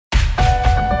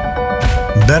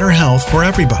better health for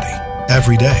everybody,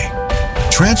 every day.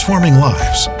 Transforming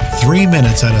lives, 3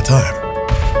 minutes at a time.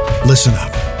 Listen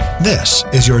up. This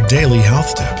is your daily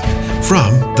health tip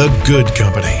from The Good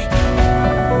Company.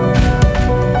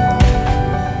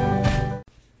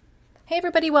 Hey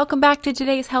everybody, welcome back to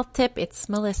today's health tip. It's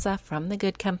Melissa from The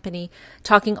Good Company,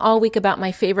 talking all week about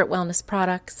my favorite wellness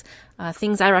products,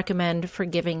 things I recommend for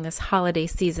giving this holiday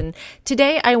season.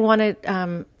 Today I want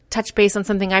to touch base on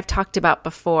something I've talked about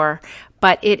before,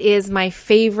 but it is my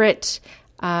favorite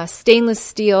stainless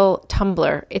steel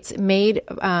tumbler. It's made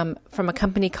from a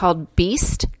company called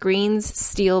Beast, Greens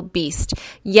Steel Beast.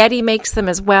 Yeti makes them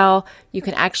as well. You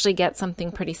can actually get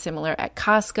something pretty similar at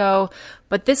Costco,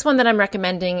 but this one that I'm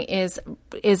recommending has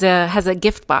a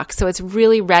gift box, so it's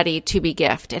really ready to be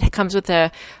gift. It comes with a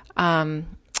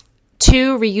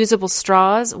 2 reusable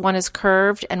straws. One is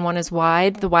curved and one is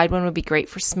wide. The wide one would be great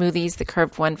for smoothies, the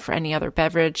curved one for any other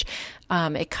beverage.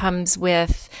 It comes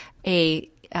with a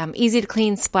easy to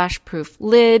clean splash-proof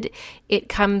lid. It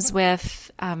comes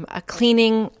with a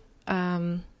cleaning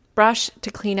brush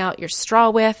to clean out your straw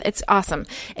with. It's awesome.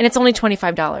 And it's only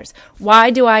 $25.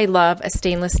 Why do I love a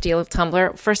stainless steel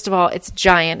tumbler? First of all, it's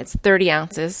giant. It's 30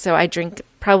 ounces. So I drink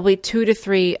probably 2 to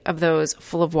 3 of those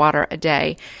full of water a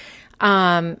day.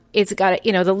 It's got,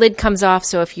 the lid comes off.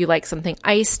 So if you like something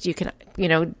iced, you can,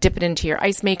 dip it into your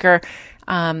ice maker.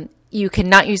 You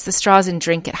cannot use the straws and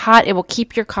drink it hot. It will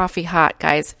keep your coffee hot,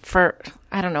 guys, for,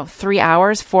 3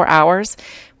 hours, 4 hours,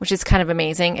 which is kind of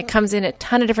amazing. It comes in a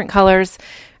ton of different colors.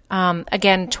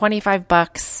 Again,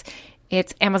 $25.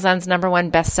 It's Amazon's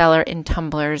 #1 bestseller in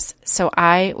tumblers. So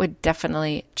I would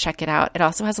definitely check it out. It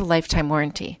also has a lifetime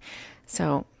warranty.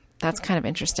 So that's kind of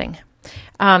interesting.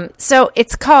 So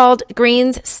it's called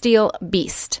Greens Steel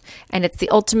Beast, and it's the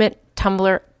ultimate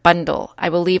tumbler bundle. I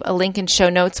will leave a link in show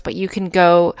notes, but you can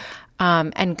go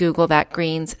and Google that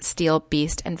Greens Steel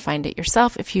Beast and find it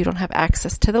yourself if you don't have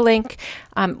access to the link.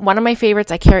 One of my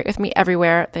favorites, I carry it with me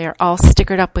everywhere. They are all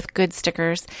stickered up with good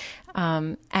stickers,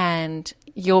 and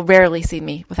you'll rarely see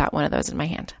me without one of those in my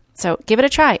hand. So give it a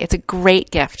try. It's a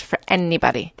great gift for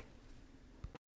anybody.